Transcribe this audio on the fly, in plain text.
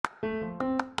Hello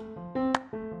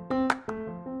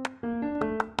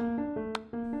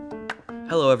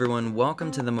everyone, welcome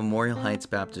to the Memorial Heights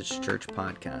Baptist Church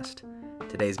podcast.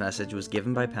 Today's message was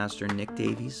given by Pastor Nick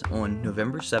Davies on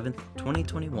November 7th,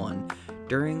 2021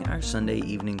 during our Sunday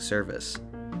evening service.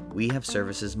 We have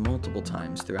services multiple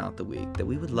times throughout the week that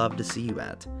we would love to see you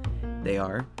at. They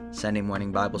are Sunday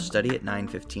morning Bible study at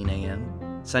 9:15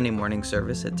 a.m., Sunday morning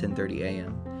service at 10:30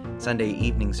 a.m., Sunday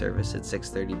evening service at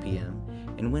 6:30 p.m.,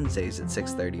 and Wednesdays at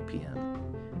 6:30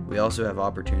 p.m. We also have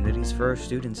opportunities for our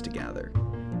students to gather.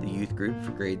 The youth group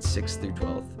for grades 6 through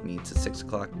 12 meets at 6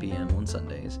 o'clock p.m. on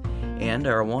Sundays, and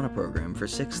our Awana program for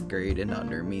 6th grade and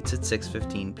under meets at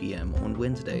 6:15 p.m. on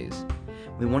Wednesdays.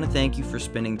 We want to thank you for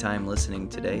spending time listening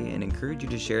today and encourage you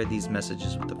to share these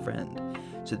messages with a friend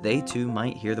so they too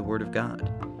might hear the Word of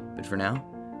God. But for now,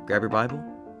 grab your Bible,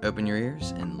 open your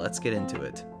ears, and let's get into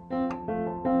it.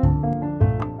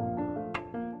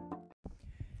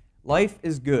 Life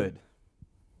is good.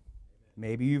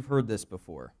 Maybe you've heard this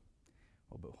before.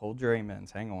 Oh, but hold your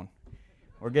amens. Hang on.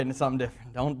 We're getting to something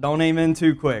different. Don't amen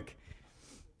too quick.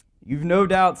 You've no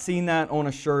doubt seen that on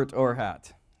a shirt or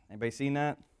hat. Anybody seen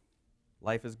that?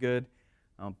 Life is good.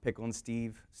 Pick on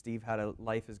Steve. Steve had a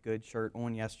Life is Good shirt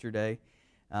on yesterday.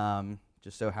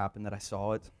 Just so happened that I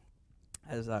saw it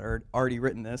as I'd already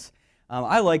written this.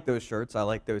 I like those shirts. I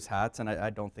like those hats, and I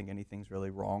don't think anything's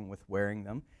really wrong with wearing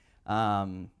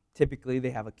them. Typically,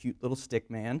 they have a cute little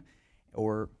stick man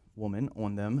or woman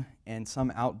on them, and some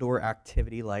outdoor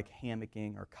activity like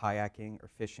hammocking or kayaking or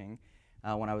fishing.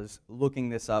 When I was looking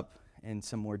this up and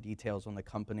some more details on the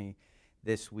company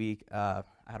this week, I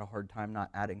had a hard time not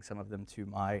adding some of them to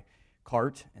my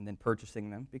cart and then purchasing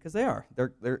them because they're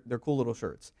cool little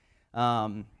shirts.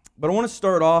 But I want to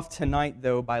start off tonight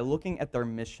though by looking at their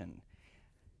mission.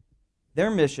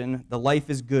 Their mission, the Life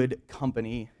is Good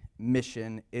company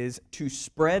mission, is to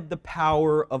spread the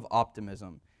power of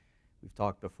optimism. We've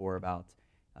talked before about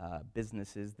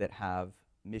businesses that have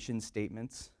mission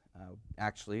statements.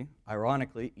 Actually,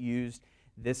 ironically, used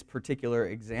this particular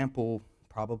example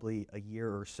probably a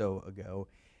year or so ago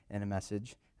in a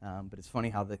message. But it's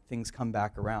funny how the things come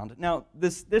back around. Now,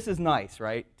 this is nice,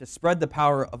 right? To spread the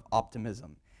power of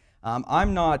optimism.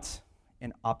 I'm not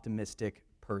an optimistic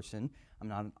person. I'm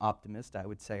not an optimist. I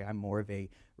would say I'm more of a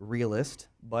realist,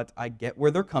 but I get where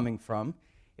they're coming from.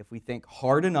 If we think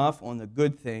hard enough on the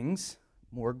good things,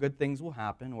 more good things will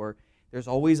happen, or there's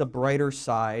always a brighter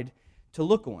side to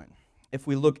look on. If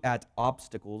we look at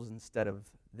obstacles instead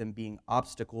of them being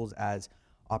obstacles as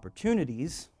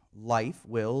opportunities, life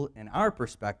will, in our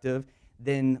perspective,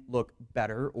 then look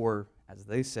better, or as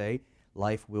they say,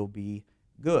 life will be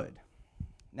good.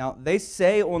 Now, they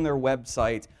say on their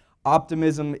website,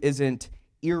 optimism isn't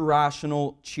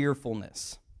irrational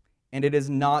cheerfulness, and it is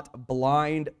not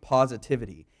blind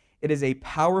positivity. It is a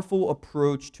powerful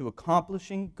approach to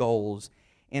accomplishing goals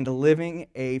and living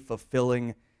a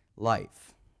fulfilling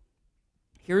life.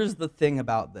 Here's the thing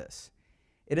about this.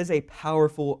 It is a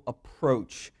powerful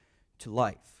approach to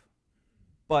life,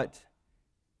 but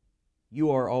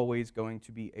you are always going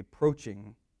to be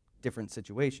approaching different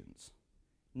situations.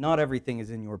 Not everything is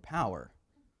in your power.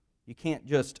 You can't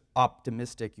just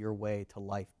optimistic your way to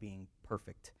life being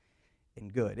perfect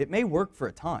and good. It may work for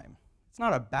a time. It's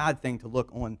not a bad thing to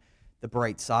look on the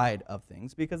bright side of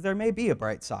things because there may be a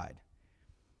bright side.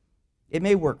 It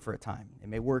may work for a time. It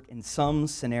may work in some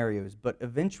scenarios, but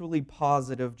eventually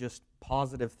just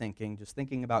positive thinking, just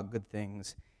thinking about good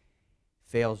things,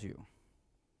 fails you.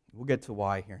 We'll get to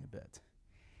why here in a bit.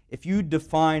 If you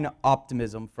define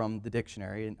optimism from the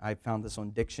dictionary, and I found this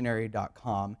on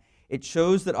dictionary.com, it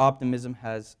shows that optimism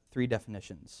has 3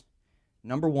 definitions.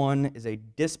 Number 1 is a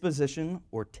disposition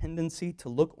or tendency to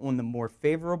look on the more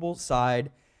favorable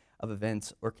side of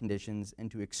events or conditions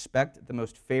and to expect the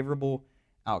most favorable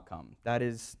outcome. That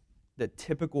is the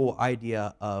typical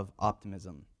idea of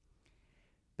optimism.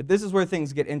 But this is where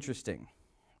things get interesting.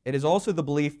 It is also the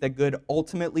belief that good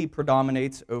ultimately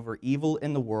predominates over evil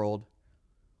in the world,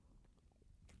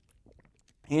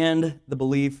 and the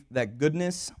belief that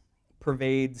goodness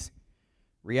pervades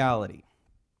reality.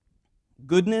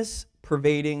 Goodness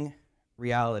pervading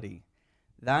reality.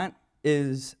 That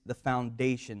is the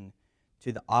foundation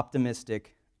to the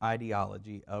optimistic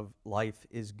ideology of life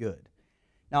is good.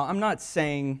 Now, I'm not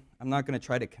going to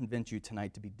try to convince you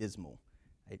tonight to be dismal.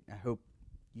 I hope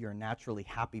you're a naturally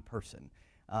happy person.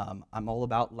 I'm all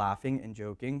about laughing and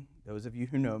joking. Those of you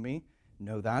who know me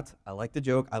know that. I like to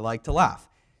joke. I like to laugh.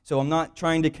 So I'm not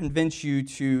trying to convince you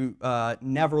to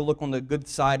never look on the good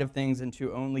side of things and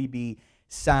to only be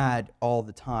sad all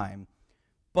the time.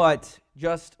 but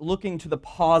just looking to the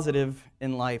positive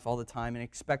in life all the time and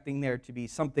expecting there to be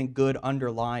something good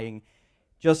underlying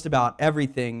just about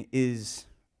everything is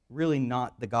really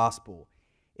not the gospel.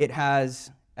 It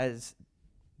has, as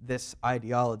this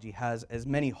ideology has, as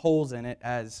many holes in it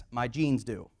as my jeans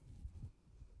do.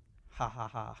 Ha ha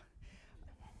ha.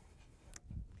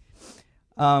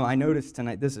 I noticed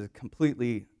tonight, this is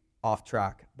completely off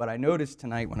track, but I noticed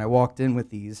tonight when I walked in with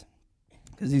these,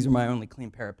 because these are my only clean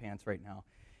pair of pants right now.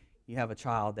 You have a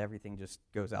child, everything just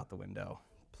goes out the window.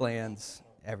 Plans,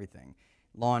 everything.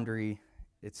 Laundry,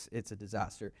 it's a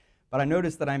disaster. But I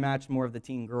noticed that I matched more of the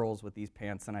teen girls with these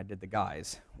pants than I did the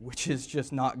guys, which is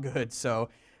just not good, so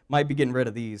might be getting rid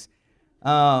of these.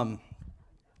 But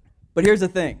here's the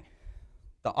thing.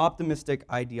 The optimistic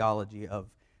ideology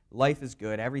of life is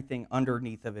good, everything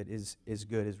underneath of it is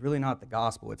good, is really not the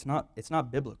gospel. It's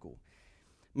not biblical.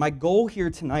 My goal here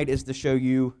tonight is to show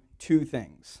you two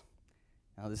things.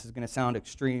 Now, this is going to sound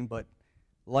extreme, but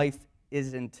life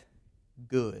isn't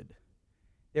good.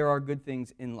 There are good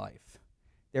things in life.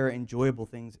 There are enjoyable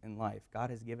things in life. God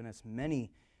has given us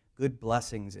many good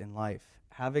blessings in life.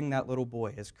 Having that little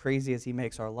boy, as crazy as he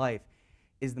makes our life,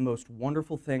 is the most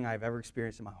wonderful thing I've ever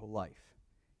experienced in my whole life.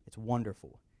 It's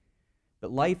wonderful.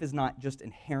 But life is not just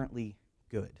inherently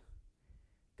good.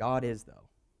 God is, though.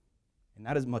 And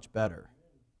that is much better.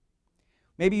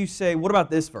 Maybe you say, what about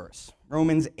this verse?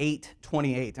 Romans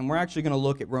 8:28. And we're actually going to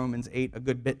look at Romans 8 a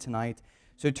good bit tonight.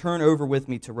 So turn over with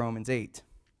me to Romans 8.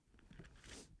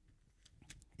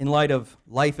 In light of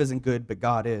life isn't good, but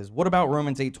God is. What about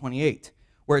Romans 8:28,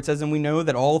 where it says, and we know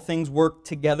that all things work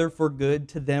together for good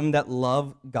to them that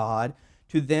love God,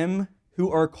 to them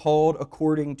who are called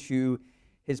according to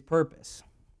his purpose.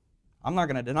 I'm not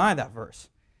going to deny that verse.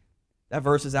 That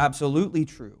verse is absolutely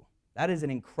true. That is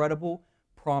an incredible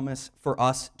promise for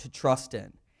us to trust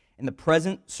in. In the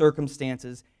present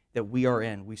circumstances that we are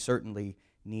in, we certainly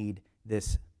need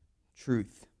this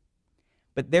truth.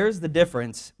 But there's the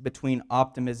difference between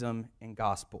optimism and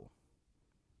gospel.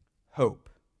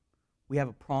 Hope. We have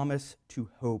a promise to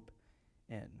hope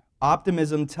in.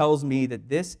 Optimism tells me that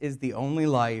this is the only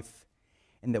life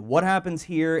and that what happens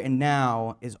here and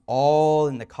now is all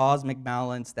in the cosmic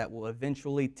balance that will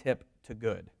eventually tip to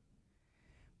good.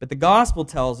 But the gospel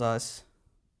tells us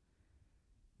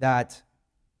that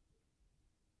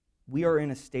we are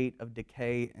in a state of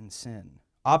decay and sin.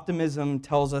 Optimism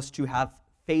tells us to have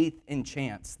faith in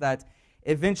chance, that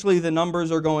eventually the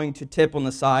numbers are going to tip on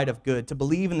the side of good, to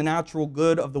believe in the natural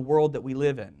good of the world that we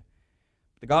live in.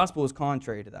 The gospel is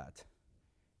contrary to that.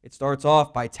 It starts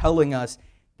off by telling us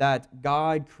that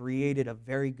God created a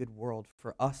very good world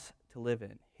for us to live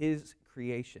in, his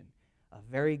creation, a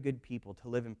very good people to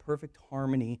live in perfect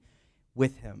harmony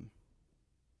with him.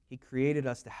 He created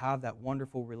us to have that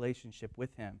wonderful relationship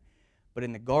with him. But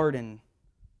in the garden,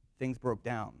 things broke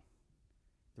down.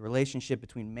 The relationship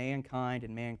between mankind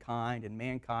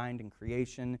and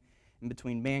creation, and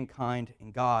between mankind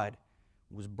and God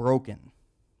was broken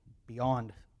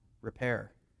beyond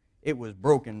repair. It was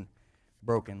broken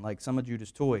like some of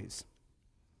Judah's toys.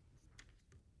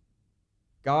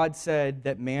 God said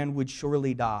that man would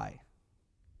surely die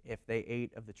if they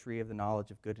ate of the tree of the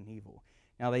knowledge of good and evil.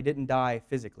 Now, they didn't die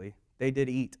physically. They did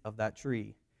eat of that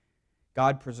tree.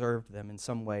 God preserved them in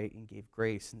some way and gave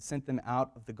grace and sent them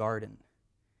out of the garden.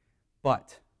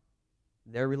 But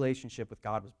their relationship with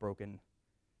God was broken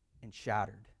and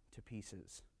shattered to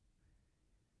pieces.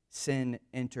 Sin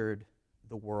entered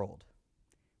the world.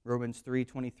 Romans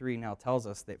 3:23 now tells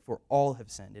us that for all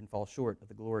have sinned and fall short of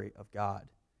the glory of God.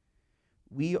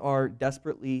 We are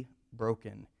desperately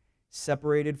broken,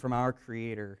 separated from our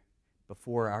Creator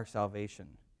before our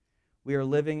salvation. We are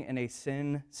living in a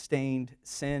sin-stained,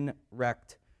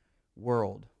 sin-wrecked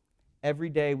world. Every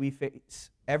day we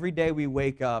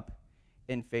wake up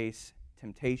and face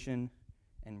temptation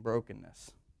and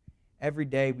brokenness. Every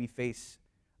day we face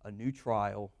a new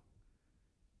trial,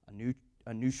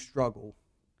 a new struggle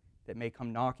that may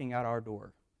come knocking at our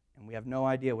door, and we have no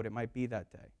idea what it might be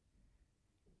that day.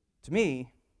 To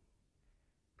me,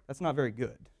 that's not very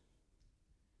good.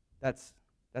 That's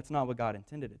not what God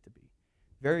intended it to be.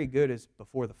 Very good is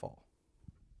before the fall.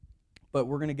 But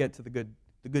we're going to get to the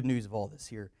good news of all this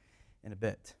here in a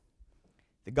bit.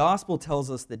 The gospel tells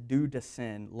us that due to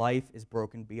sin, life is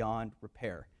broken beyond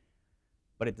repair.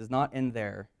 But it does not end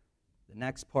there. The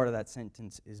next part of that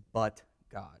sentence is, but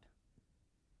God.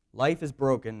 Life is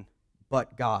broken,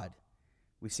 but God.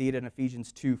 We see it in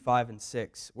Ephesians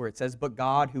 2:5-6, where it says, but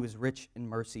God, who is rich in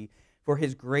mercy, for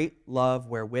his great love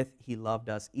wherewith he loved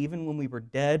us, even when we were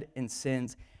dead in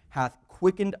sins, hath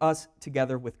quickened us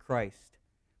together with Christ.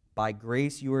 by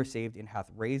grace you are saved, and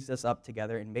hath raised us up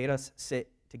together and made us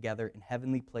sit together in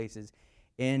heavenly places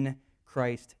in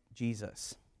Christ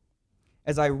Jesus.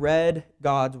 As I read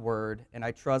God's word, and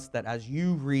I trust that as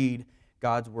you read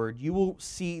God's word, you will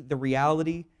see the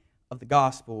reality of the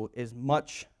gospel is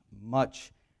much,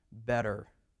 much better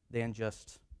than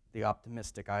just the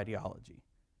optimistic ideology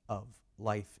of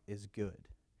life is good.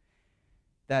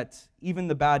 That even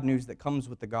the bad news that comes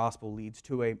with the gospel leads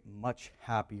to a much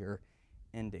happier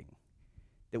ending.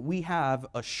 That we have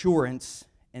assurance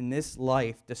in this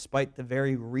life despite the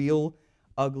very real,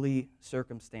 ugly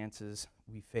circumstances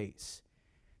we face.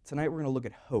 Tonight we're going to look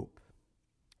at hope.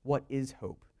 What is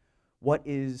hope? What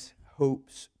is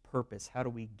hope's purpose? How do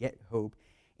we get hope?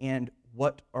 And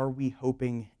what are we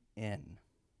hoping in?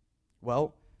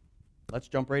 Well, let's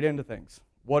jump right into things.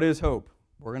 What is hope?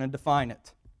 We're going to define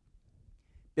it.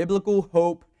 Biblical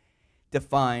hope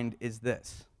defined is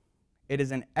this. It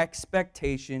is an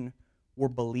expectation or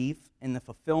belief in the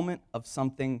fulfillment of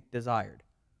something desired.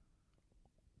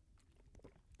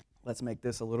 Let's make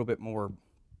this a little bit more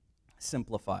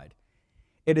simplified.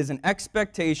 It is an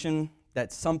expectation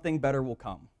that something better will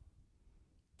come.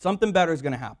 Something better is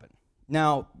going to happen.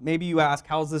 Now, maybe you ask,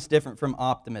 how is this different from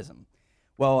optimism?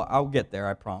 Well, I'll get there,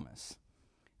 I promise.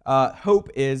 Hope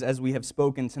is, as we have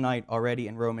spoken tonight already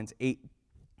in Romans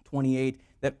 8:28,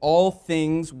 that all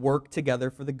things work together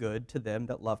for the good to them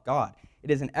that love God.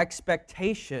 It is an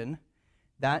expectation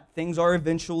that things are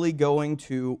eventually going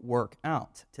to work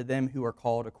out to them who are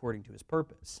called according to his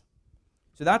purpose.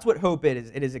 So that's what hope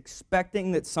is. It is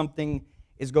expecting that something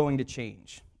is going to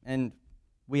change. And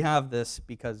we have this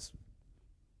because,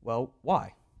 well,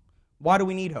 why? Why do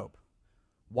we need hope?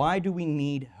 Why do we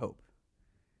need hope?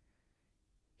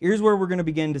 Here's where we're going to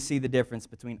begin to see the difference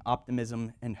between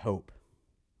optimism and hope.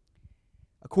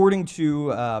 According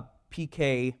to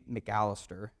P.K.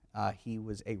 McAllister, he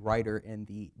was a writer in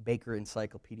the Baker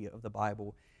Encyclopedia of the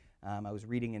Bible. I was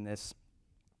reading in this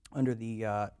under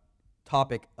the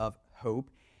topic of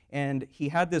hope, and he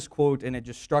had this quote, and it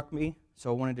just struck me, so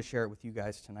I wanted to share it with you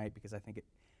guys tonight because I think it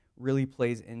really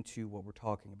plays into what we're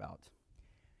talking about.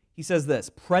 He says this: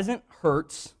 present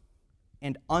hurts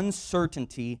and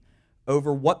uncertainty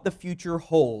over what the future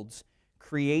holds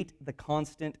create the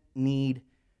constant need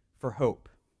for hope.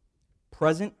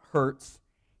 Present hurts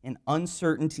and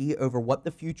uncertainty over what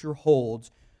the future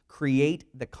holds create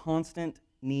the constant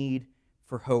need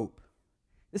for hope.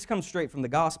 This comes straight from the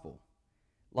gospel.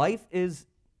 Life is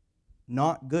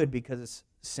not good because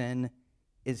sin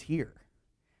is here.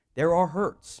 There are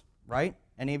hurts, right?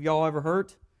 Any of y'all ever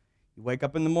hurt? You wake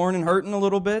up in the morning hurting a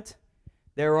little bit.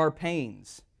 There are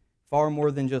pains, far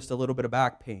more than just a little bit of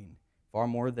back pain, far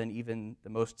more than even the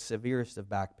most severest of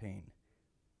back pain.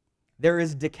 There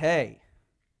is decay.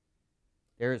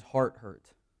 There is heart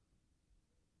hurt.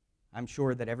 I'm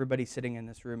sure that everybody sitting in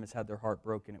this room has had their heart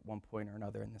broken at one point or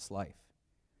another in this life.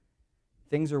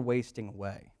 Things are wasting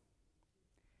away.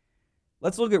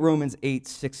 Let's look at Romans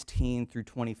 8:16 through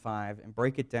 25 and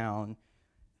break it down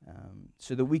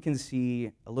so that we can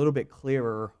see a little bit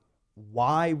clearer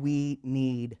why we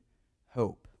need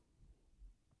hope.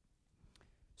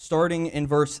 Starting in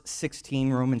verse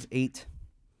 16, Romans 8,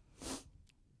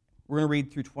 we're going to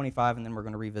read through 25 and then we're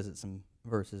going to revisit some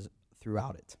verses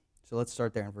throughout it. So let's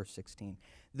start there in verse 16.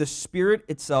 The Spirit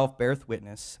itself beareth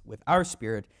witness with our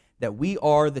spirit that we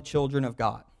are the children of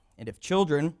God. And if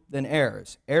children, then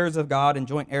heirs, heirs of God and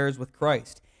joint heirs with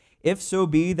Christ, if so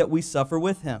be that we suffer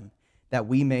with him, that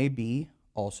we may be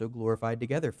also glorified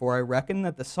together. For I reckon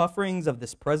that the sufferings of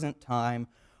this present time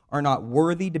are not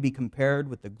worthy to be compared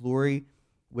with the glory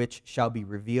which shall be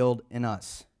revealed in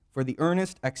us. For the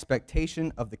earnest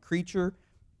expectation of the creature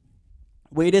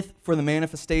waiteth for the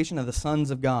manifestation of the sons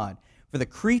of God. For the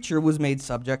creature was made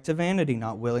subject to vanity,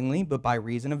 not willingly, but by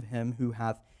reason of him who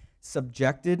hath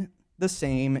subjected the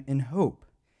same in hope.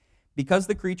 Because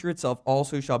the creature itself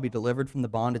also shall be delivered from the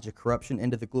bondage of corruption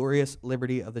into the glorious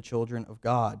liberty of the children of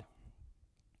God.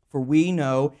 For we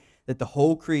know that the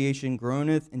whole creation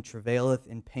groaneth and travaileth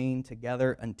in pain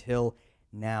together until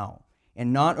now.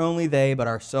 And not only they, but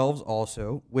ourselves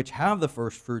also, which have the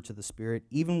first fruits of the Spirit,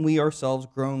 even we ourselves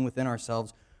groan within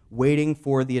ourselves, waiting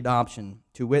for the adoption,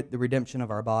 to wit, the redemption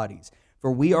of our bodies.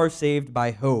 For we are saved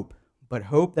by hope, but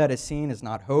hope that is seen is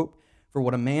not hope. For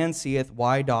what a man seeth,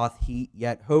 why doth he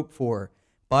yet hope for?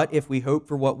 But if we hope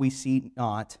for what we see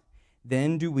not,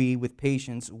 then do we with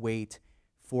patience wait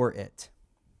for it.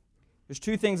 There's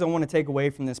two things I want to take away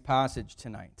from this passage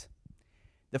tonight.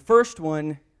 The first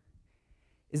one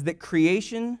is that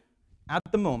creation at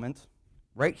the moment,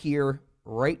 right here,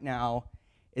 right now,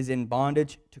 is in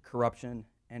bondage to corruption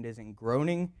and is in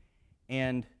groaning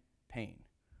and pain.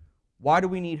 Why do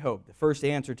we need hope? The first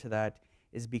answer to that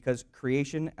is because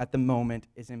creation at the moment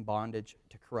is in bondage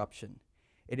to corruption.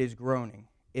 It is groaning.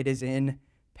 It is in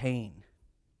pain.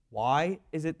 Why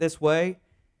is it this way?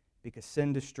 Because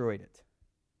sin destroyed it.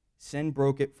 Sin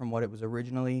broke it from what it was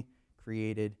originally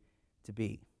created to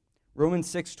be. Romans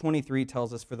 6:23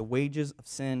 tells us, "For the wages of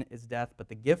sin is death, but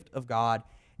the gift of God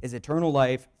is eternal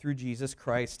life through Jesus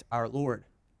Christ our Lord."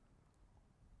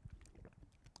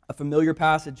 A familiar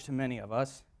passage to many of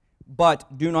us,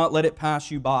 but do not let it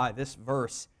pass you by. This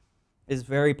verse is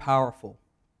very powerful.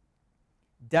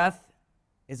 Death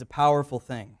is a powerful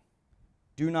thing.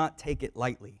 Do not take it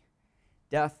lightly.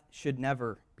 Death should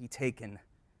never be taken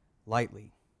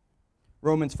lightly.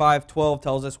 Romans 5:12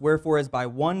 tells us, "Wherefore as by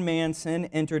one man sin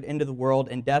entered into the world,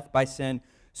 and death by sin,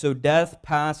 so death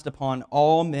passed upon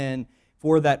all men,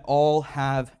 for that all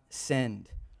have sinned."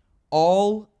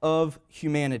 All of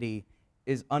humanity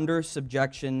is under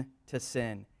subjection to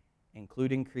sin,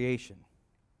 including creation.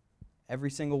 Every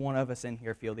single one of us in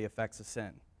here feel the effects of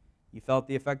sin. You felt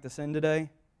the effect of sin today?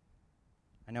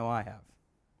 I know I have.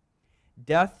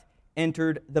 Death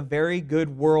entered the very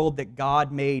good world that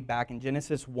God made back in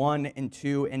Genesis 1 and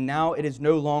 2, and now it is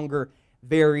no longer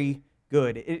very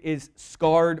good. It is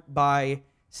scarred by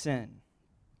sin.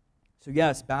 So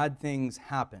yes, bad things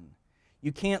happen.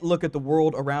 You can't look at the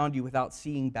world around you without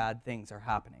seeing bad things are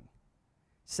happening.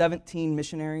 17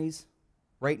 missionaries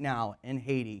right now in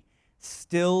Haiti,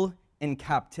 still in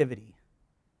captivity.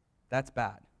 That's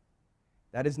bad.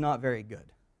 That is not very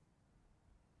good.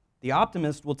 The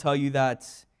optimist will tell you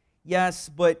that, yes,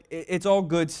 but it's all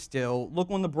good still. Look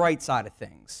on the bright side of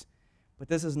things. But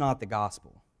this is not the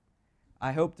gospel.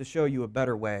 I hope to show you a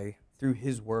better way through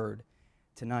His Word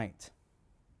tonight.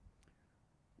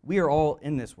 We are all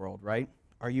in this world, right?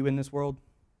 Are you in this world?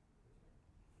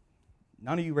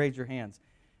 None of you raised your hands.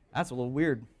 That's a little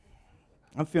weird.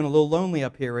 I'm feeling a little lonely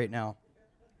up here right now.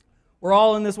 We're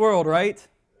all in this world, right?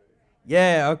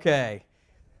 Yeah, okay.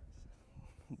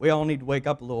 We all need to wake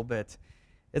up a little bit.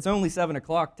 It's only 7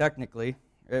 o'clock, technically.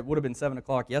 It would have been 7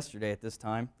 o'clock yesterday at this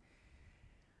time.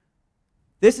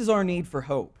 This is our need for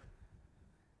hope.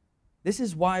 This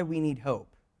is why we need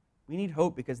hope. We need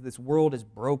hope because this world is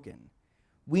broken.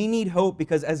 We need hope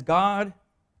because as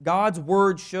God's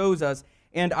Word shows us,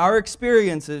 and our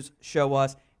experiences show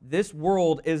us, this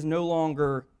world is no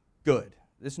longer good.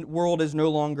 This world is no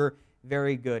longer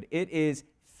very good. It is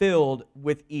filled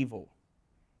with evil.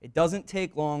 It doesn't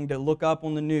take long to look up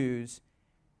on the news.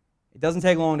 It doesn't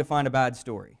take long to find a bad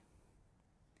story.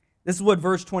 This is what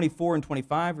verse 24 and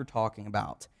 25 are talking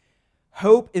about.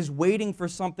 Hope is waiting for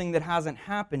something that hasn't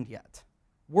happened yet.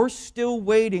 We're still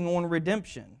waiting on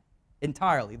redemption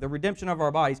entirely, the redemption of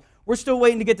our bodies. We're still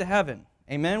waiting to get to heaven.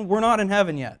 Amen? We're not in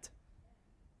heaven yet.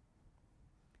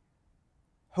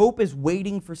 Hope is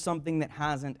waiting for something that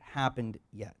hasn't happened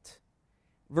yet.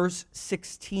 Verse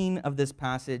 16 of this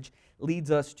passage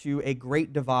leads us to a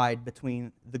great divide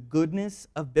between the goodness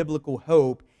of biblical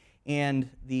hope and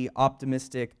the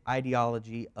optimistic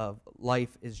ideology of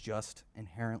life is just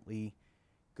inherently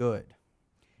good.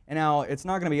 And now, it's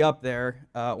not going to be up there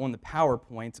on the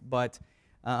PowerPoint, but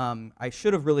I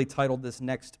should have really titled this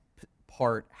next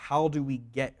part, How Do We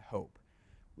Get Hope?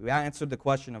 We answered the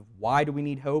question of why do we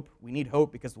need hope? We need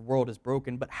hope because the world is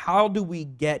broken, but how do we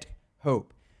get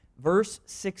hope? Verse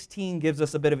 16 gives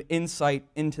us a bit of insight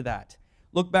into that.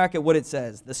 Look back at what it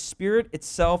says. The Spirit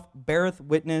itself beareth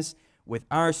witness with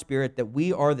our spirit that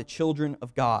we are the children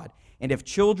of God. And if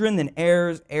children, then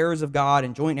heirs, heirs of God,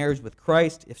 and joint heirs with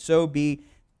Christ, if so be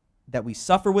that we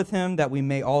suffer with Him, that we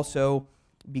may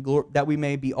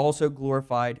be also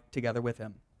glorified together with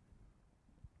Him.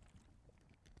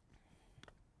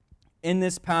 In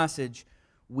this passage,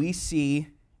 we see,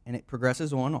 and it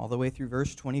progresses on all the way through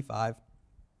verse 25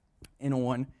 and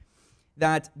on,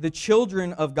 that the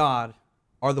children of God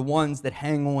are the ones that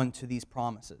hang on to these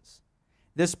promises.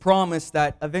 This promise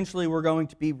that eventually we're going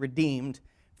to be redeemed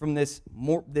from this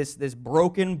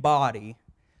broken body.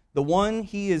 The one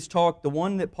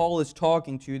that Paul is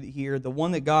talking to here, the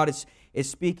one that God is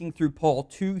speaking through Paul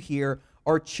to here,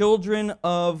 are children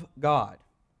of God.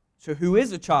 So who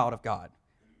is a child of God?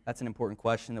 That's an important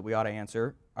question that we ought to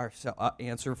answer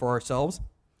for ourselves.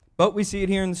 But we see it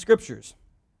here in the Scriptures.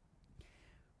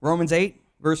 Romans 8,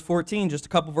 verse 14, just a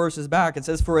couple verses back, it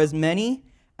says, "For as many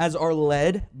as are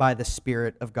led by the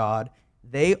Spirit of God,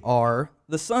 they are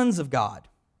the sons of God."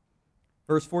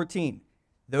 Verse 14,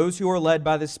 those who are led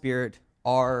by the Spirit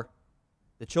are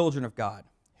the children of God.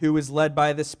 Who is led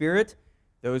by the Spirit?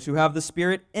 Those who have the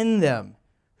Spirit in them.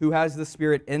 Who has the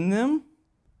Spirit in them?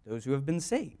 Those who have been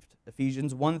saved.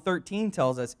 Ephesians 1:13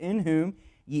 tells us, "In whom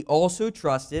ye also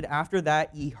trusted. After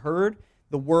that ye heard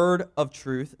the word of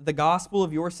truth, the gospel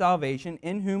of your salvation,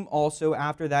 in whom also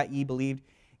after that ye believed,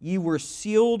 ye were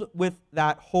sealed with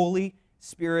that Holy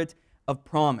Spirit of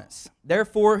promise.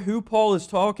 Therefore, who Paul is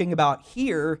talking about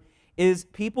here is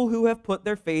people who have put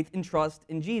their faith and trust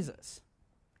in Jesus.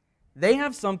 They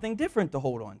have something different to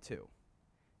hold on to.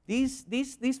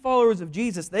 These followers of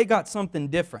Jesus, they got something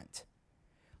different.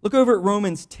 Look over at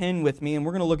Romans 10 with me, and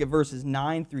we're going to look at verses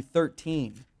 9 through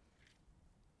 13.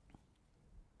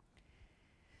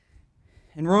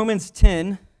 In Romans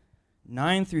 10,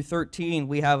 9 through 13,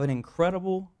 we have an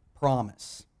incredible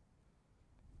promise.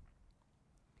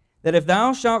 That if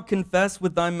thou shalt confess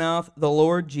with thy mouth the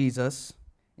Lord Jesus,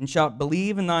 and shalt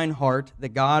believe in thine heart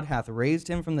that God hath raised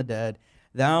him from the dead,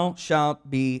 thou shalt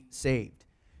be saved.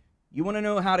 You want to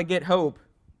know how to get hope?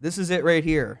 This is it right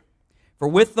here. For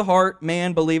with the heart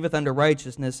man believeth unto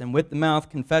righteousness, and with the mouth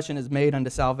confession is made unto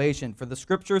salvation. For the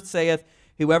Scripture saith,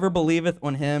 whoever believeth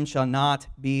on him shall not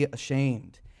be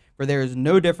ashamed. For there is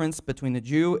no difference between the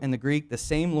Jew and the Greek. The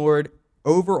same Lord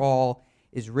over all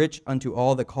is rich unto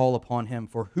all that call upon him.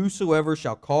 For whosoever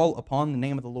shall call upon the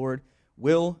name of the Lord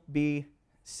will be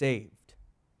saved.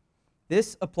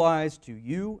 This applies to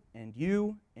you and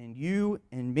you and you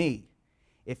and me.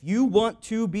 If you want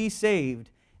to be saved,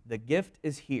 the gift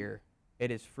is here.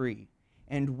 It is free.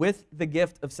 And with the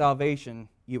gift of salvation,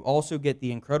 you also get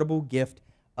the incredible gift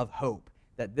of hope,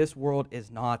 that this world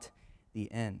is not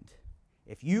the end.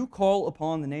 If you call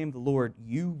upon the name of the Lord,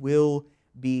 you will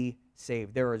be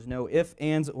saved. There is no ifs,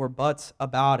 ands, or buts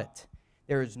about it.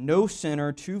 There is no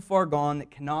sinner too far gone that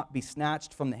cannot be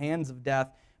snatched from the hands of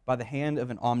death by the hand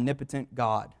of an omnipotent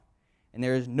God. And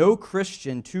there is no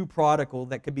Christian too prodigal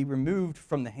that could be removed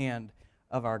from the hand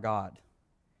of our God.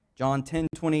 John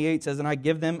 10:28 says, and I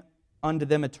give them unto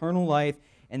them eternal life,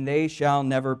 and they shall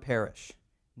never perish.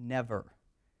 Never.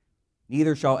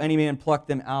 Neither shall any man pluck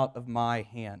them out of my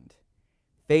hand.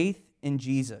 Faith in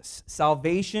Jesus,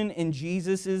 salvation in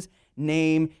Jesus'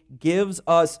 name gives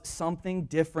us something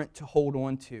different to hold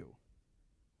on to.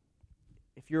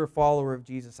 If you're a follower of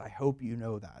Jesus, I hope you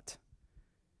know that.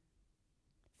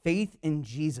 Faith in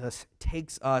Jesus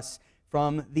takes us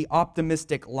from the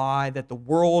optimistic lie that the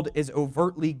world is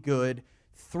overtly good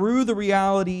through the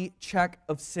reality check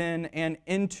of sin and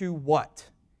into what?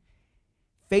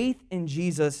 Faith in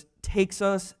Jesus takes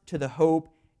us to the hope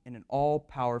in an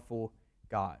all-powerful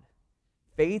God.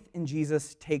 Faith in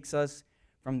Jesus takes us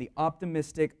from the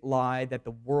optimistic lie that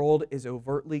the world is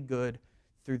overtly good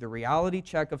through the reality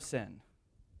check of sin.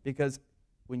 Because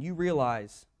when you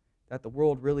realize that the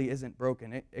world really isn't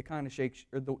broken, it kind of shakes,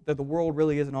 or that the world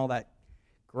really isn't all that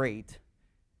great,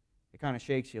 it kind of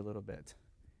shakes you a little bit.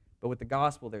 But with the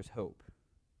gospel, there's hope.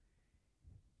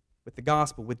 With the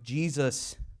gospel, with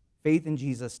Jesus, faith in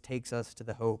Jesus takes us to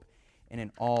the hope in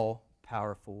an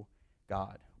all-powerful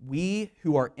God. We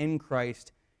who are in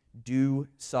Christ do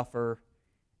suffer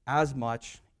as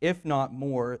much, if not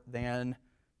more, than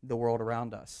the world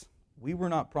around us. We were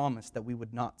not promised that we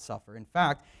would not suffer. In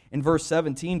fact, in verse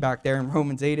 17 back there in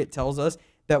Romans 8, it tells us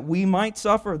that we might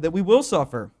suffer, that we will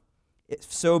suffer. If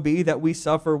so be that we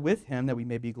suffer with him, that we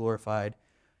may be glorified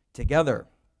together.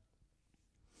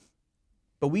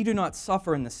 But we do not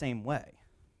suffer in the same way.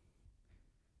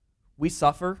 We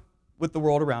suffer with the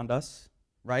world around us,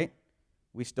 right?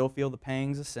 We still feel the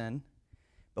pangs of sin,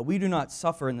 but we do not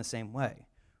suffer in the same way.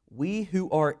 We who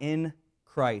are in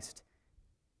Christ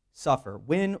suffer.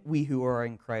 When we who are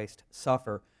in Christ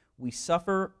suffer, we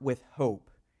suffer with hope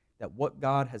that what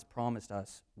God has promised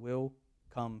us will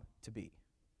come to be.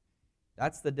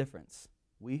 That's the difference.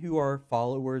 We who are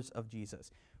followers of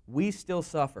Jesus, we still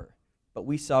suffer, but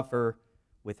we suffer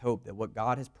with hope that what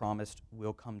God has promised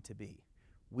will come to be.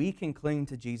 We can cling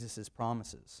to Jesus'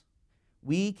 promises.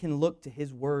 We can look to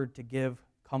his word to give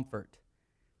comfort.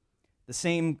 The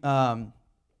same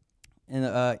in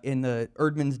the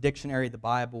Erdman's Dictionary of the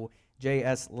Bible,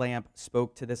 J.S. Lamp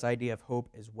spoke to this idea of hope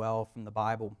as well from the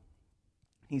Bible.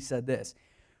 He said this,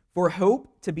 for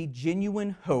hope to be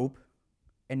genuine hope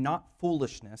and not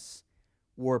foolishness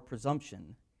or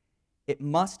presumption, it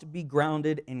must be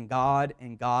grounded in God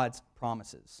and God's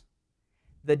promises.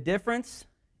 The difference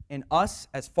in us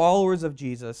as followers of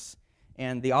Jesus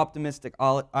and the optimistic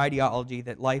ideology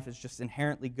that life is just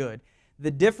inherently good,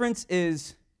 the difference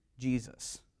is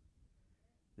Jesus.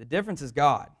 The difference is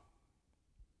God.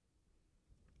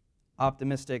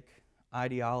 Optimistic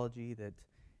ideology that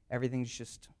everything's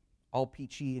just all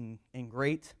peachy and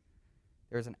great.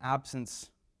 There's an absence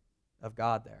of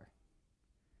God there.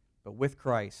 But with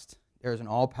Christ, there is an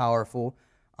all-powerful,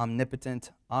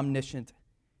 omnipotent, omniscient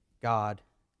God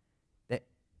that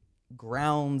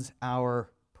grounds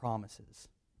our promises,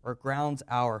 or grounds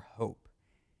our hope.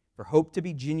 For hope to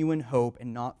be genuine hope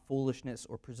and not foolishness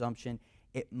or presumption,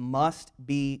 it must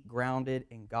be grounded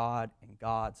in God and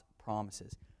God's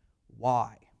promises.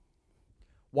 Why?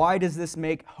 Why does this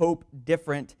make hope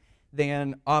different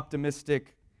than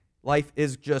optimistic, life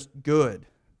is just good?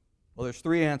 Well, there's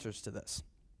three answers to this.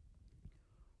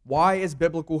 Why is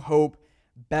biblical hope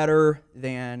better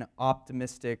than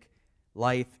optimistic,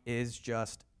 life is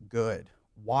just good?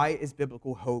 Why is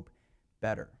biblical hope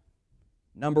better?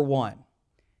 Number one,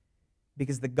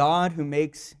 because the God who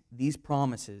makes these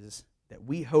promises that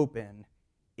we hope in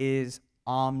is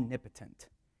omnipotent,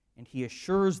 and he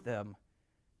assures them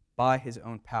by his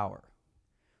own power.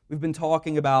 We've been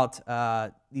talking about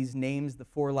these names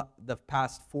the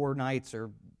past 4 nights,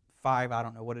 or 5, I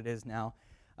don't know what it is now.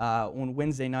 On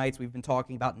Wednesday nights, we've been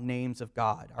talking about names of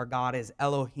God. Our God is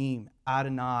Elohim,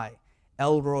 Adonai,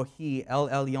 El Rohi, El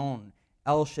Elyon,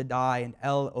 El Shaddai, and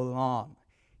El Olam.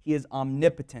 He is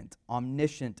omnipotent,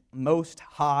 omniscient, most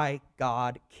high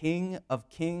God, King of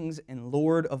kings and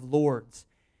Lord of lords.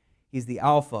 He's the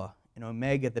Alpha and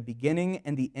Omega, the beginning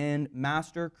and the end,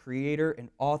 master, creator, and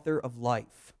author of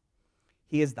life.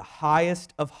 He is the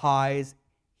highest of highs.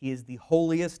 He is the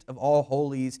holiest of all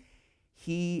holies.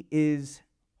 He is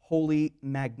holy,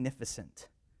 magnificent.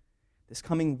 This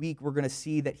coming week, we're going to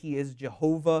see that he is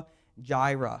Jehovah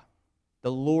Jireh.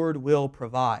 The Lord will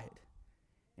provide.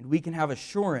 And we can have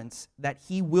assurance that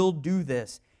he will do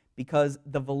this because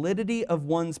the validity of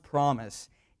one's promise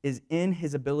is in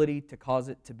his ability to cause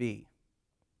it to be.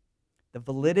 The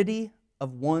validity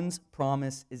of one's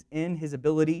promise is in his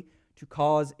ability to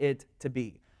cause it to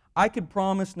be. I could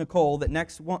promise Nicole that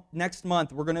next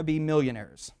month we're going to be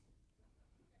millionaires.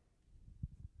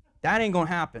 That ain't going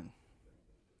to happen,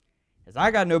 because I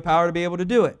got no power to be able to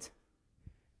do it.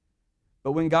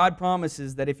 But when God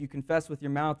promises that if you confess with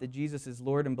your mouth that Jesus is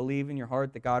Lord and believe in your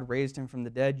heart that God raised him from the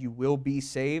dead, you will be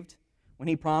saved, when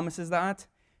he promises that,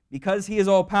 because he is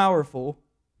all-powerful,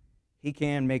 he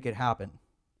can make it happen.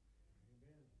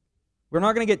 We're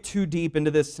not going to get too deep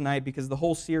into this tonight because the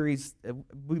whole series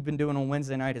we've been doing on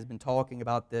Wednesday night has been talking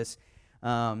about this.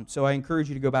 So I encourage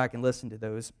you to go back and listen to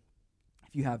those.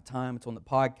 If you have time, it's on the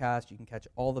podcast. You can catch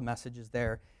all the messages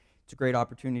there. It's a great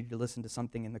opportunity to listen to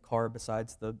something in the car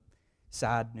besides the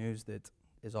sad news that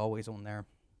is always on there.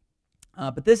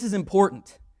 But this is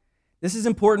important. This is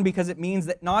important because it means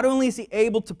that not only is he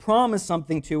able to promise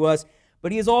something to us,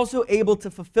 but he is also able to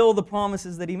fulfill the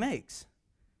promises that he makes.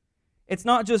 It's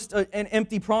not just an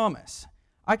empty promise.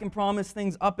 I can promise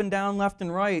things up and down, left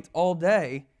and right all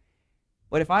day,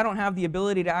 but if I don't have the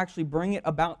ability to actually bring it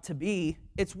about to be,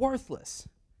 it's worthless.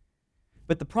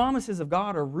 But the promises of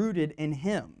God are rooted in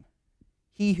him,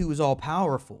 he who is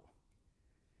all-powerful.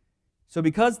 So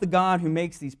because the God who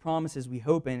makes these promises we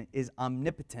hope in is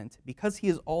omnipotent, because he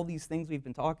is all these things we've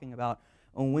been talking about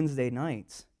on Wednesday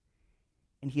nights,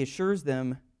 and he assures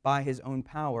them by his own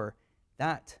power,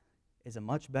 that is a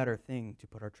much better thing to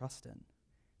put our trust in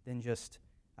than just,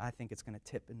 I think it's going to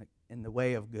tip in the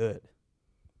way of good.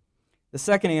 The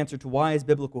second answer to why is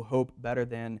biblical hope better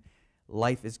than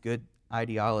life is good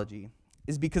ideology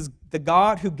is because the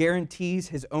God who guarantees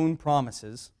his own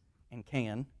promises, and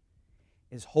can,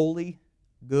 is holy,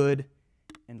 good,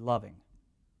 and loving.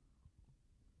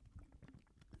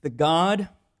 The God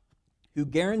who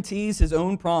guarantees his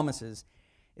own promises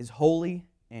is holy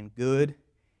and good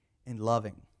and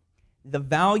loving. The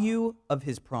value of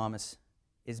his promise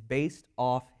is based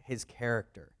off his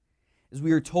character. As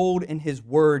we are told in his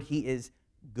word, he is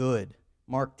good.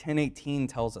 Mark 10:18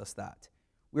 tells us that.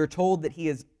 We are told that he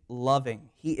is loving.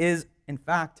 He is, in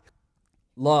fact,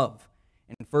 love.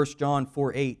 In 1 John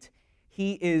 4:8,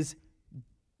 he is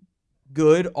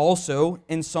good also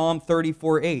in Psalm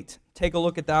 34:8. Take a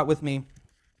look at that with me.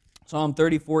 Psalm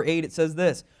 34:8, it says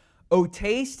this, "O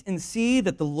taste and see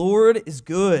that the Lord is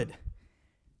good.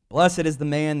 Blessed is the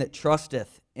man that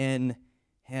trusteth in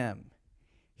him."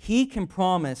 He can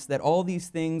promise that all these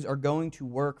things are going to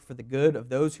work for the good of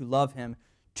those who love him,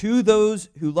 to those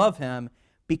who love him,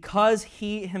 because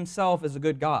he himself is a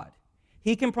good God.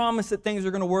 He can promise that things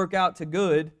are going to work out to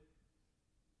good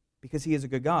because he is a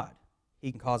good God.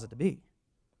 He can cause it to be.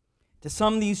 To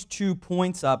sum these 2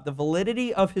 points up, the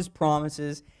validity of his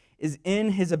promises is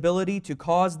in his ability to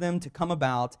cause them to come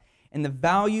about, and the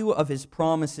value of his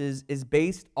promises is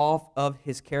based off of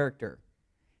his character.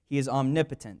 He is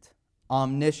omnipotent,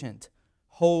 omniscient,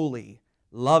 holy,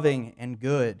 loving, and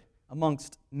good,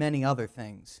 amongst many other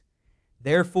things.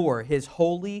 Therefore, his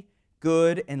holy,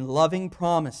 good, and loving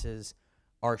promises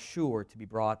are sure to be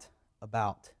brought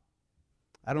about.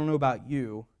 I don't know about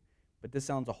you, but this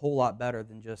sounds a whole lot better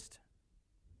than just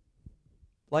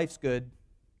life's good.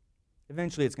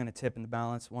 Eventually it's going to tip in the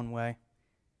balance one way.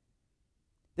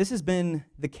 This has been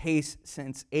the case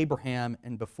since Abraham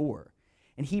and before.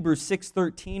 In Hebrews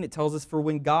 6:13, it tells us, "For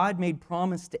when God made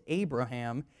promise to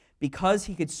Abraham, because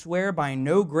he could swear by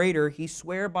no greater, he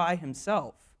swore by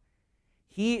himself."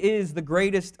 He is the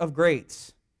greatest of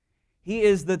greats. He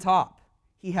is the top.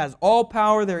 He has all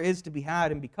power there is to be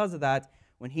had, and because of that,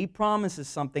 when he promises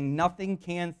something, nothing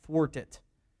can thwart it.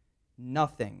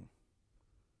 Nothing.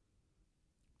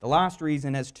 The last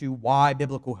reason as to why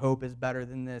biblical hope is better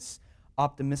than this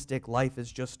optimistic life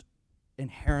is just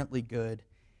inherently good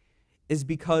is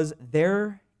because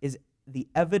there is the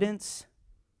evidence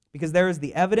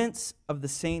of the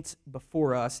saints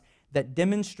before us that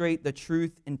demonstrate the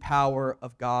truth and power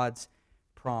of God's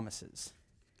promises.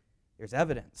 There's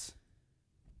evidence.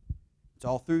 It's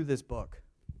all through this book.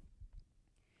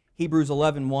 Hebrews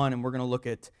 11:1, and we're going to look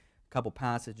at a couple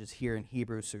passages here in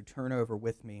Hebrews, so turn over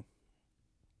with me.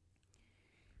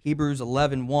 Hebrews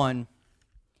 11:1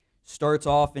 starts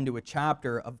off into a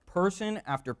chapter of person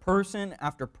after person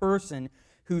after person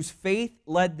whose faith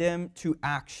led them to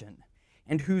action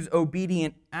and whose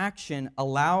obedient action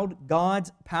allowed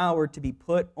God's power to be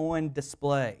put on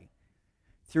display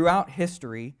throughout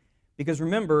history. Because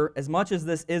remember, as much as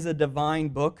this is a divine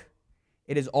book,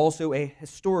 it is also a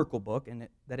historical book, and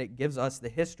that it gives us the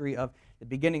history of the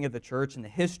beginning of the church and the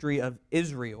history of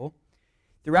Israel.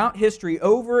 Throughout history,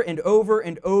 over and over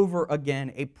and over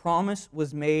again, a promise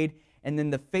was made, and then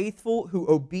the faithful who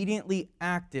obediently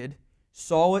acted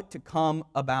saw it to come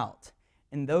about.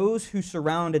 And those who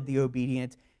surrounded the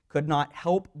obedient could not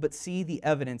help but see the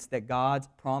evidence that God's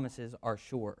promises are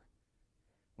sure.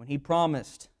 When he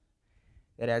promised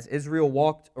that as Israel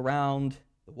walked around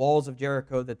the walls of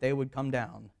Jericho that they would come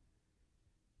down,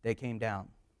 they came down.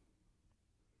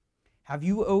 Have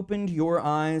you opened your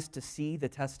eyes to see the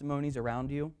testimonies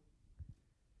around you?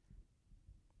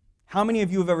 How many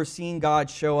of you have ever seen God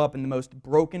show up in the most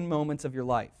broken moments of your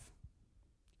life?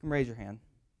 You can raise your hand.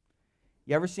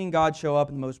 You ever seen God show up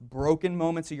in the most broken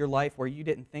moments of your life where you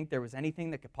didn't think there was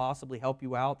anything that could possibly help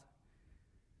you out?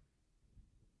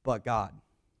 But God.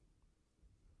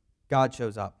 God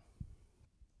shows up.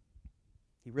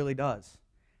 He really does.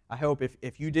 I hope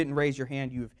if you didn't raise your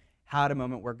hand, you've had a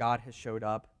moment where God has showed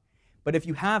up. But if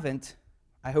you haven't,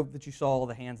 I hope that you saw all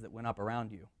the hands that went up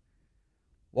around you.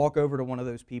 Walk over to one of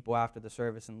those people after the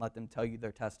service and let them tell you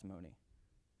their testimony.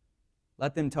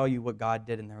 Let them tell you what God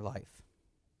did in their life.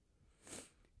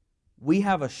 We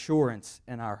have assurance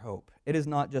in our hope. It is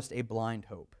not just a blind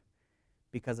hope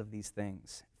because of these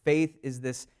things. Faith is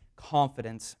this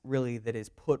confidence, really, that is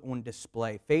put on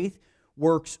display. Faith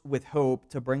works with hope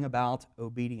to bring about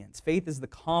obedience. Faith is the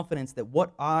confidence that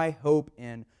what I hope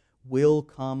in will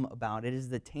come about. It is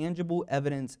the tangible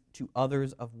evidence to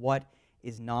others of what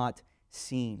is not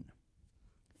seen.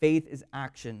 Faith is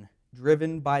action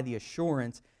driven by the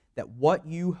assurance that what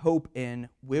you hope in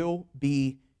will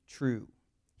be true.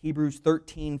 Hebrews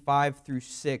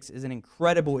 13:5-6 is an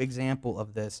incredible example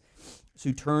of this.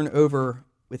 So turn over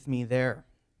with me there.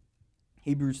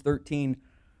 Hebrews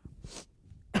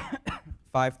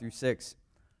 13:5-6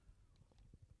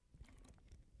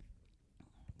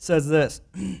 says this: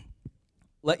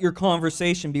 "Let your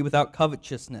conversation be without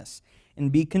covetousness,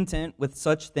 and be content with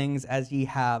such things as ye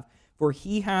have. For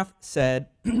he hath said,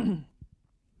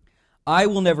 I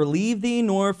will never leave thee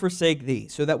nor forsake thee,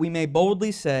 so that we may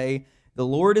boldly say, The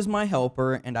Lord is my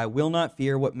helper, and I will not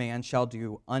fear what man shall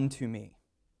do unto me."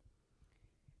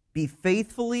 Be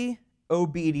faithfully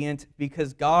obedient,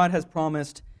 because God has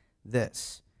promised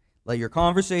this. Let your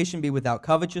conversation be without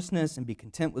covetousness, and be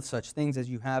content with such things as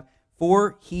you have.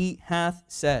 For he hath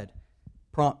said,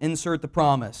 insert the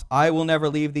promise, I will never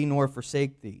leave thee nor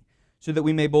forsake thee, so that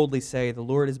we may boldly say, The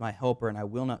Lord is my helper, and I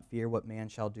will not fear what man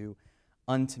shall do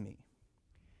unto me.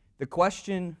 The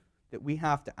question that we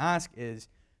have to ask is,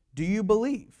 do you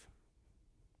believe?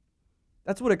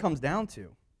 That's what it comes down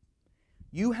to.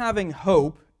 You having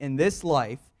hope in this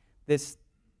life, this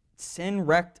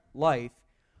sin-wrecked life,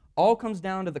 all comes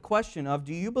down to the question of,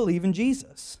 do you believe in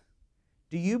Jesus?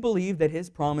 Do you believe that his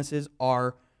promises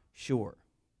are sure?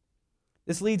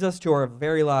 This leads us to our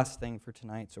very last thing for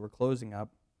tonight, so we're closing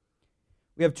up.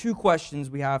 We have two questions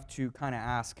we have to kind of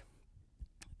ask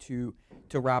to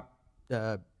wrap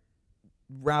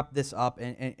this up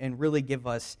and really give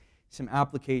us some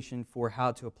application for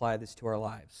how to apply this to our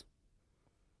lives.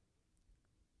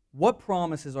 What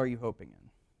promises are you hoping in?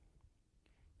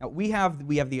 Now, we have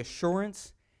the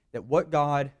assurance that what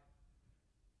God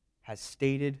has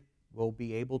stated will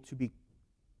be able to be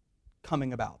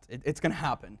coming about. It's going to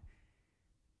happen.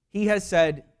 He has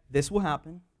said this will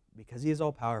happen because he is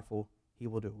all-powerful. He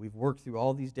will do it. We've worked through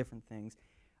all these different things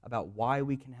about why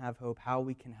we can have hope, how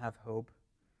we can have hope.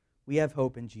 We have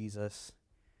hope in Jesus.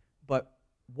 But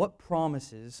what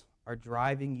promises are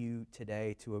driving you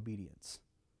today to obedience?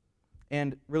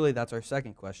 And really, that's our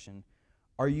second question.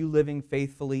 Are you living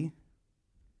faithfully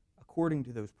according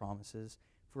to those promises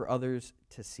for others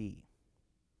to see?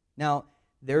 Now,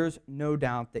 there's no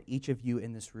doubt that each of you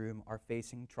in this room are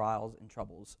facing trials and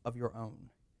troubles of your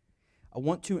own. I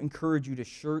want to encourage you to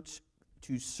search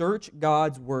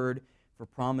God's word for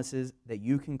promises that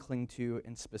you can cling to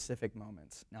in specific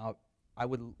moments. Now, I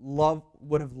would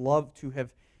have loved to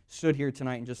have stood here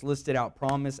tonight and just listed out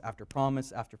promise after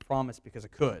promise after promise because I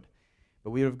could,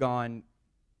 but we would have gone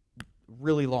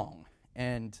really long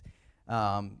and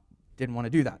didn't want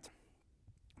to do that.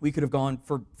 We could have gone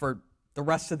for the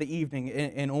rest of the evening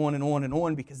and on and on and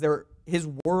on because His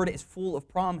word is full of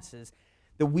promises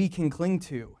that we can cling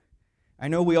to. I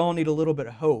know we all need a little bit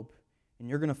of hope, and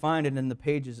you're going to find it in the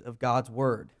pages of God's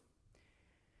word.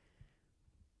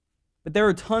 But there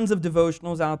are tons of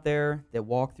devotionals out there that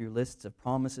walk through lists of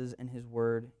promises in His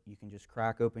word. You can just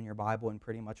crack open your Bible, and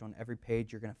pretty much on every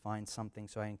page you're going to find something,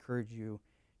 so I encourage you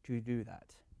to do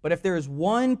that. But if there is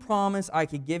one promise I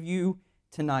could give you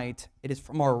tonight, it is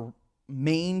from our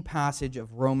main passage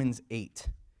of Romans 8.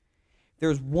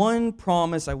 There's one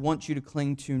promise I want you to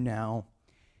cling to now.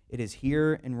 It is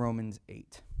here in Romans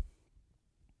 8.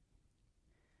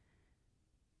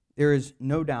 There is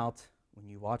no doubt when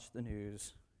you watch the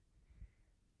news,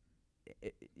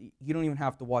 you don't even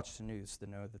have to watch the news to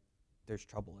know that there's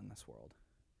trouble in this world.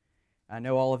 I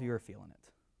know all of you are feeling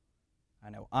it. I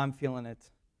know I'm feeling it.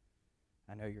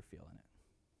 I know you're feeling it.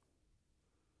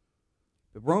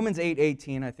 But Romans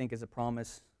 8:18, I think, is a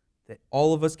promise that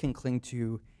all of us can cling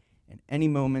to in any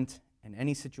moment, in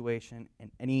any situation,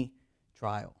 in any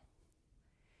trial.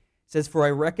 It says, "For I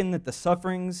reckon that the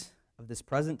sufferings of this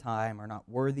present time are not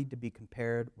worthy to be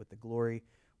compared with the glory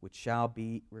which shall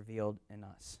be revealed in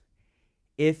us."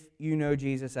 If you know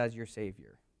Jesus as your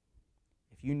Savior,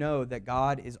 if you know that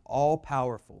God is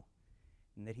all-powerful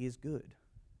and that He is good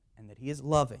and that He is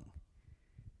loving,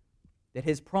 that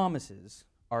His promises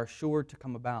are sure to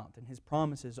come about, and His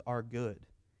promises are good.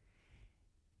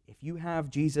 If you have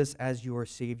Jesus as your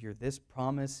Savior, this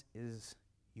promise is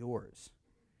yours.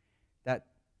 That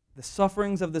the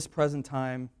sufferings of this present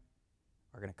time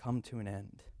are going to come to an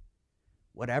end.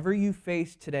 Whatever you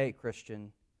face today,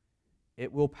 Christian,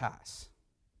 it will pass.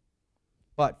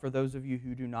 But for those of you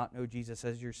who do not know Jesus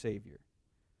as your Savior,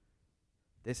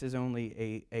 this is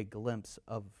only a glimpse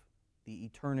of the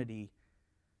eternity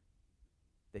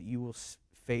that you will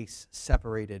face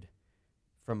separated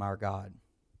from our God.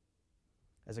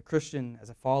 As a Christian, as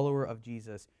a follower of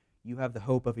Jesus, you have the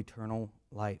hope of eternal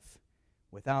life.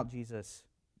 Without Jesus,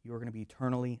 you are going to be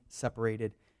eternally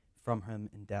separated from Him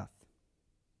in death.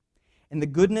 And the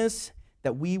goodness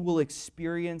that we will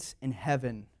experience in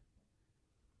heaven,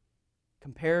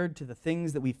 compared to the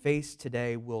things that we face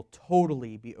today, will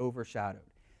totally be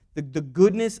overshadowed. The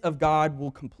goodness of God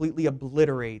will completely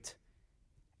obliterate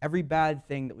every bad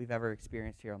thing that we've ever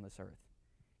experienced here on this earth,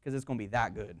 because it's going to be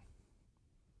that good.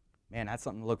 Man, that's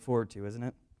something to look forward to, isn't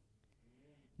it?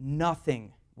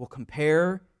 Nothing will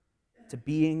compare to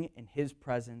being in His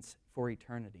presence for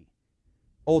eternity.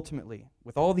 Ultimately,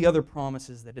 with all the other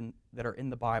promises that are in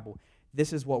the Bible,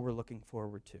 this is what we're looking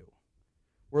forward to.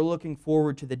 We're looking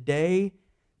forward to the day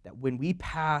that when we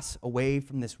pass away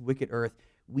from this wicked earth,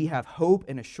 we have hope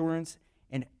and assurance,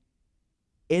 and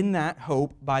in that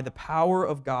hope, by the power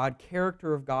of God,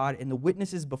 character of God, and the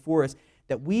witnesses before us,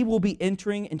 that we will be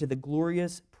entering into the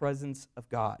glorious presence of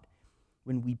God.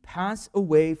 When we pass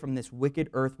away from this wicked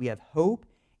earth, we have hope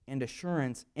and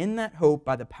assurance in that hope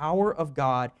by the power of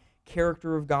God,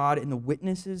 character of God, and the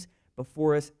witnesses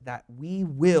before us that we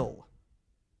will,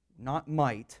 not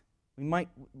might.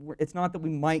 It's not that we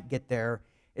might get there,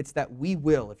 it's that we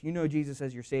will. If you know Jesus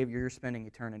as your Savior, you're spending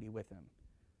eternity with Him.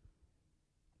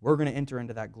 We're going to enter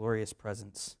into that glorious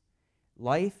presence.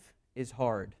 Life is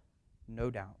hard,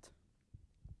 no doubt.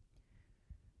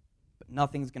 But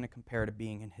nothing's going to compare to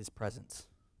being in His presence.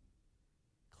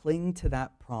 Cling to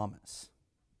that promise.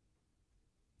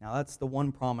 Now, that's the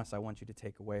one promise I want you to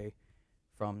take away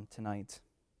from tonight.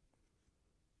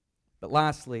 But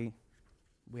lastly,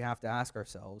 we have to ask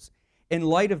ourselves, in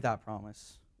light of that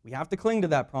promise, we have to cling to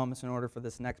that promise in order for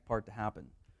this next part to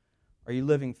happen. Are you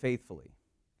living faithfully?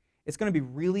 It's going to be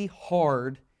really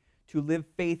hard to live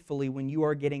faithfully when you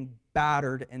are getting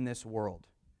battered in this world.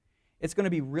 It's going to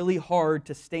be really hard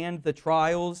to stand the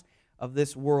trials of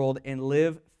this world and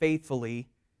live faithfully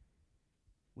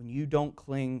when you don't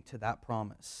cling to that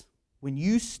promise. When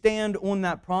you stand on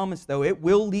that promise, though, it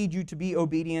will lead you to be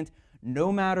obedient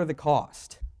no matter the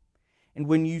cost. And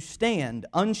when you stand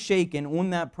unshaken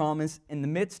on that promise in the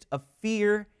midst of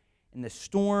fear and the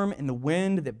storm and the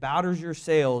wind that batters your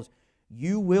sails,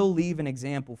 you will leave an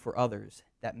example for others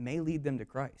that may lead them to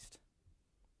Christ.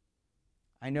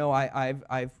 I know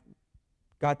I've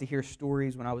got to hear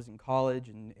stories when I was in college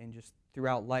and just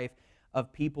throughout life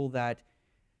of people that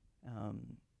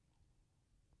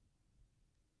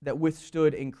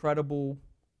withstood incredible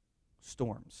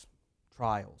storms,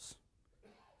 trials,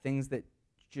 things that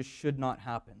just should not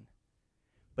happen.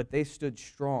 But they stood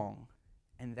strong,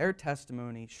 and their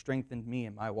testimony strengthened me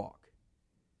in my walk.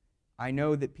 I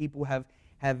know that people have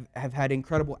had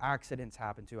incredible accidents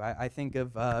happen to. I think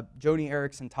of Joni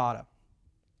Eareckson Tada,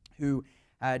 who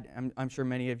had, I'm sure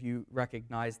many of you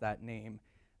recognize that name.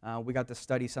 We got to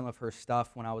study some of her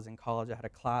stuff when I was in college. I had a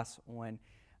class on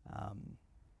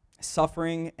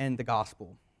suffering and the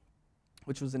gospel,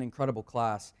 which was an incredible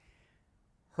class.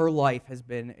 Her life has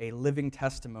been a living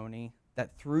testimony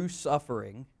that through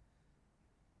suffering,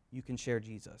 you can share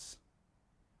Jesus.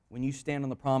 When you stand on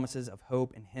the promises of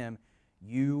hope in Him,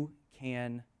 you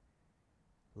can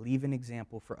leave an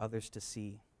example for others to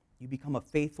see. You become a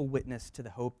faithful witness to the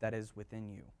hope that is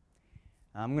within you.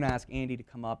 I'm going to ask Andy to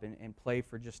come up and play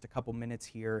for just a couple minutes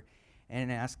here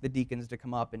and ask the deacons to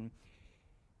come up. And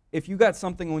if you got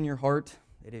something on your heart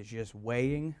that is just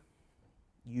weighing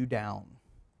you down,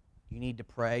 you need to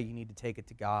pray, you need to take it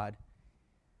to God.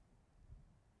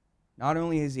 Not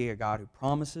only is He a God who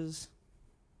promises,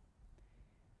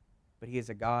 but He is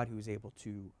a God who is able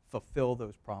to fulfill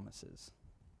those promises.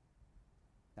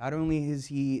 Not only is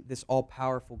He this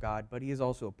all-powerful God, but He is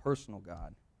also a personal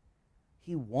God.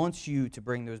 He wants you to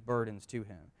bring those burdens to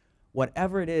Him.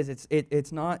 Whatever it is,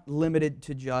 it's not limited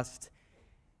to just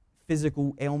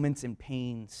physical ailments and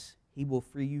pains. He will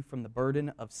free you from the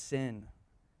burden of sin,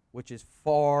 which is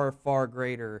far, far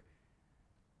greater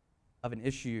of an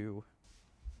issue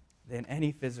than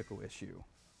any physical issue.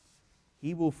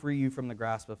 He will free you from the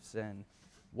grasp of sin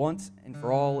once and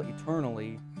for all,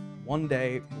 eternally, one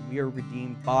day when we are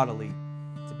redeemed bodily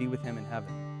to be with Him in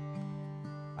heaven.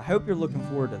 I hope you're looking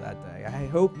forward to that day. I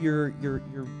hope you're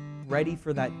ready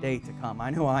for that day to come. I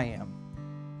know I am.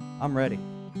 I'm ready.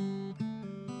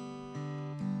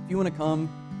 If you want to come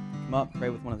up, pray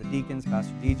with one of the deacons,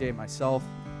 Pastor DJ, myself.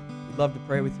 We'd love to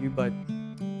pray with you, but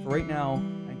for right now,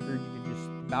 I encourage you to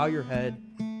just bow your head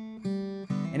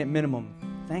and at minimum,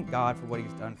 thank God for what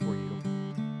He's done for you,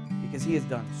 because He has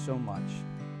done so much.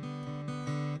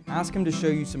 Ask Him to show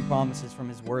you some promises from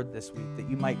His Word this week that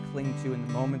you might cling to in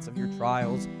the moments of your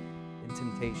trials and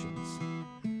temptations.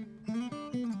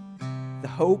 The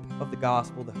hope of the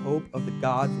gospel, the hope of the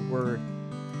God's Word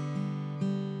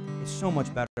is so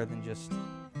much better than just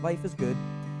life is good.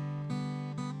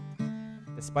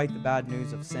 Despite the bad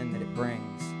news of sin that it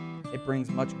brings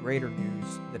much greater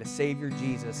news that a Savior,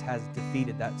 Jesus, has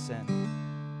defeated that sin,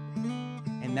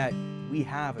 and that we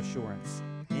have assurance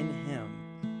in Him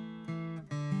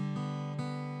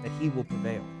that He will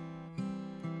prevail.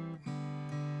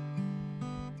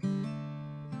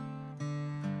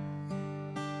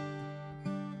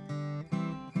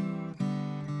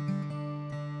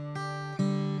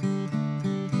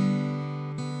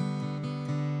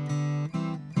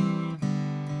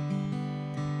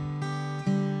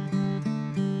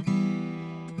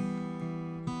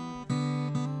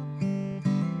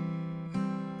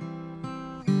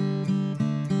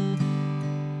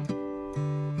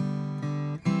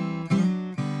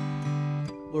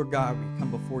 Lord God, we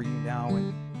come before you now,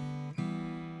 and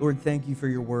Lord, thank you for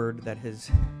your word that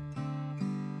has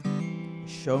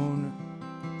shown,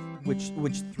 which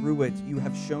through it you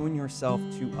have shown yourself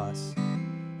to us.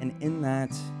 And in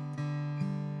that,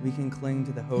 we can cling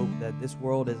to the hope that this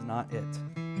world is not it.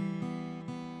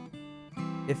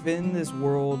 If in this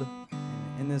world,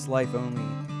 and in this life only,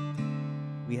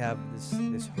 we have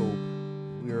this hope,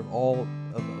 we are all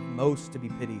of most to be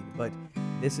pitied, but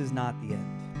this is not the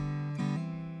end.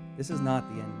 This is not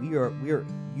the end.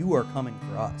 You are coming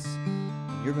for us.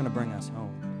 And you're going to bring us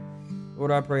home.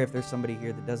 Lord, I pray if there's somebody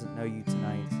here that doesn't know you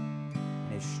tonight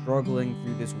and is struggling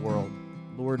through this world,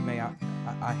 Lord, may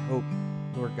I hope,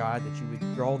 Lord God, that you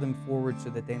would draw them forward so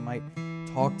that they might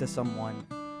talk to someone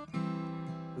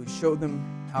who would show them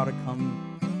how to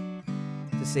come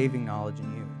to saving knowledge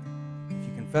in you. If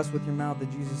you confess with your mouth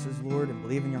that Jesus is Lord and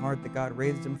believe in your heart that God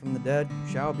raised Him from the dead,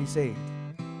 you shall be saved.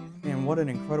 Man, what an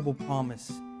incredible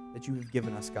promise that you have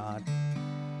given us, God.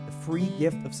 The free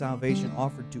gift of salvation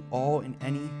offered to all and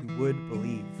any who would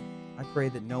believe. I pray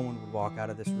that no one would walk out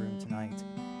of this room tonight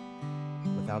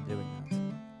without doing that.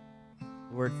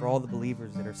 Lord, for all the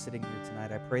believers that are sitting here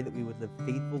tonight, I pray that we would live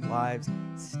faithful lives,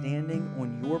 standing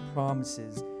on your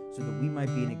promises, so that we might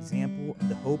be an example of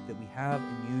the hope that we have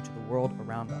in you to the world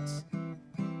around us.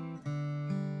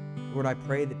 Lord, I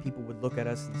pray that people would look at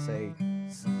us and say,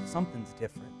 something's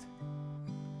different.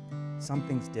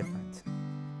 Something's different.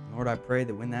 And Lord, I pray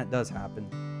that when that does happen,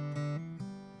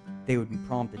 they would be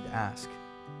prompted to ask,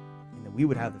 and that we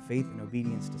would have the faith and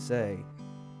obedience to say,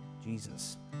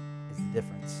 Jesus is the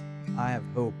difference. I have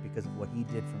hope because of what he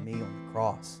did for me on the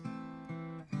cross.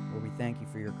 Lord, we thank you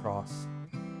for your cross,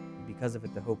 and because of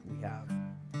it, the hope we have.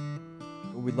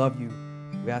 Lord, we love you.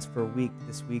 We ask for a week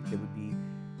this week that would be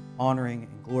honoring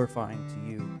and glorifying to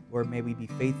you. Lord, may we be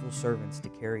faithful servants to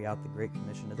carry out the great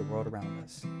commission of the world around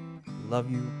us. We love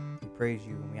you, we praise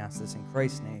you, and we ask this in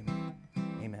Christ's name.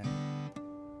 Amen.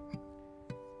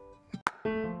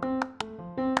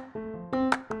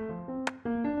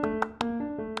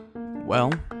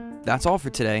 Well, that's all for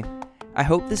today. I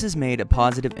hope this has made a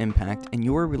positive impact in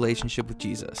your relationship with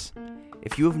Jesus.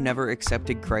 If you have never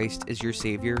accepted Christ as your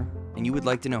Savior and you would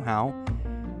like to know how,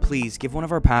 please give one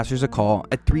of our pastors a call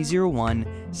at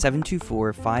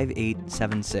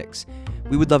 301-724-5876.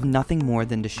 We would love nothing more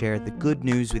than to share the good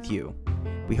news with you.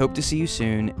 We hope to see you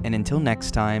soon, and until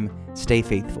next time, stay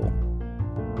faithful.